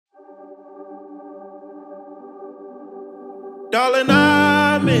Darling,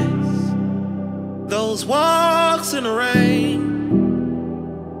 I miss those walks in the rain.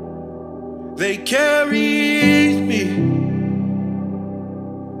 They carried me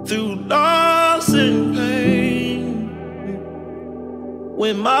through loss and pain.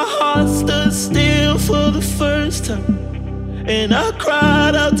 When my heart stood still for the first time, and I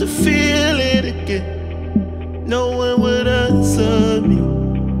cried out to feel it again, no one would answer me,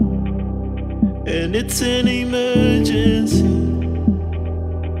 and it's an emergency.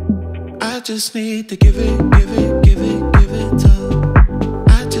 I just need to give it time.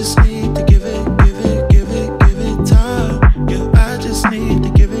 I just need to give it time. Yeah, I just need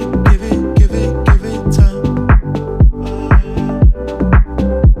to give it time.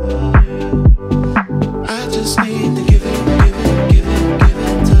 I just need to give it time.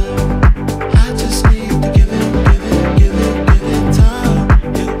 I just need to give it time.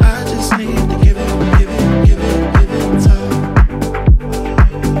 Yeah, I just need to give it time.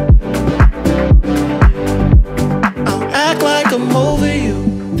 I'll act like I'm over you,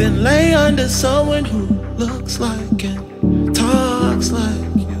 then lay under someone who looks like and talks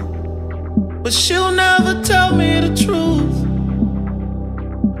like you, but she'll never tell me the truth.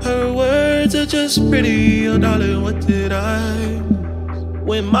 Her words are just pretty, oh darling, what did I miss?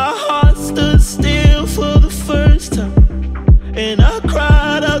 When my heart stood still for the first time, and I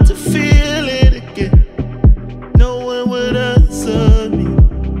cried out to feel it again, no one would answer me,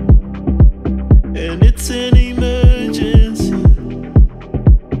 and it's an emergency.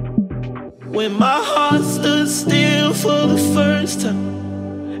 When my heart stood still for the first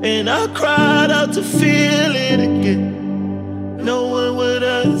time, and I cried out to feel it again, no one would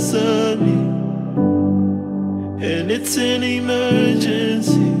answer me, and it's an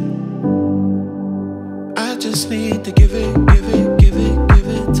emergency. I just need to give it